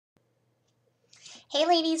Hey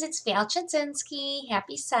ladies, it's Val Chudzinski.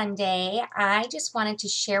 Happy Sunday. I just wanted to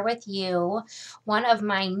share with you one of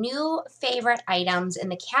my new favorite items in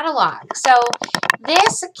the catalog. So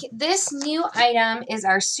this new item is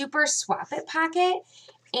our Super Swap It Pocket.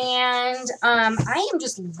 And I am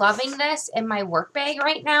just loving this in my work bag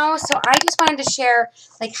right now. So I just wanted to share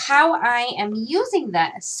like how I am using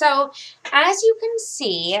this. So as you can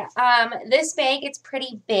see, this bag, it's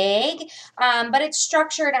pretty big, but it's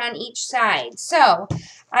structured on each side. So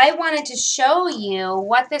I wanted to show you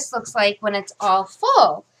what this looks like when it's all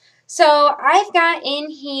full. So I've got in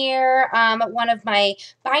here one of my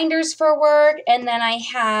binders for work, and then I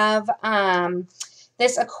have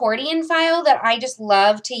this accordion file that I just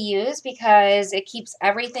love to use because it keeps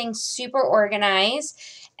everything super organized.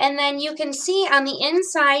 And then you can see on the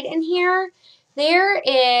inside in here, there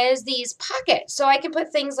is these pockets. So I can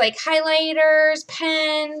put things like highlighters,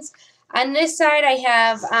 pens. On this side I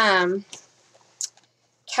have, I'm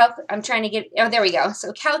trying to get, oh, there we go.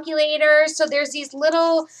 So calculators. So there's these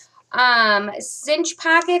little cinch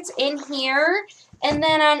pockets in here. And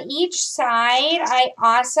then on each side, I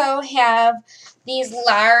also have these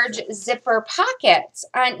large zipper pockets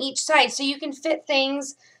on each side. So you can fit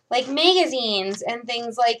things like magazines and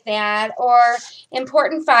things like that, or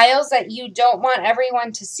important files that you don't want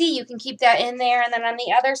everyone to see. You can keep that in there. And then on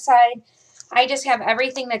the other side, I just have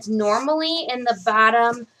everything that's normally in the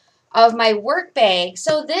bottom of my work bag.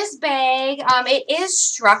 So this bag, it is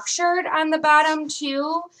structured on the bottom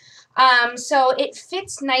too. So it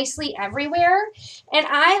fits nicely everywhere. And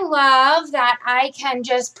I love that I can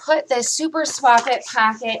just put this Super Swap It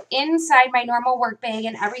pocket inside my normal work bag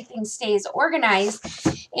and everything stays organized.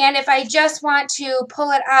 And if I just want to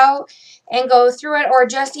pull it out and go through it, or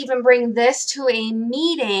just even bring this to a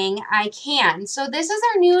meeting, I can. So this is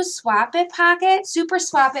our new Swap It pocket, Super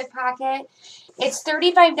Swap It pocket. It's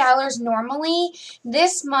 $35 normally.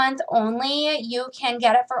 This month only, you can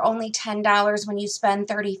get it for only $10 when you spend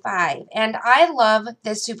 $35. And I love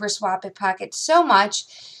this Super Swap It pocket so much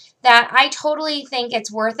that I totally think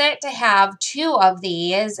it's worth it to have two of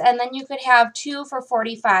these, and then you could have two for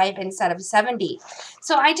 $45 instead of $70.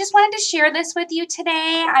 So I just wanted to share this with you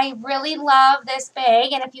today. I really love this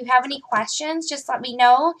bag, and if you have any questions, just let me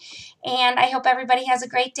know. And I hope everybody has a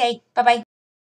great day. Bye-bye.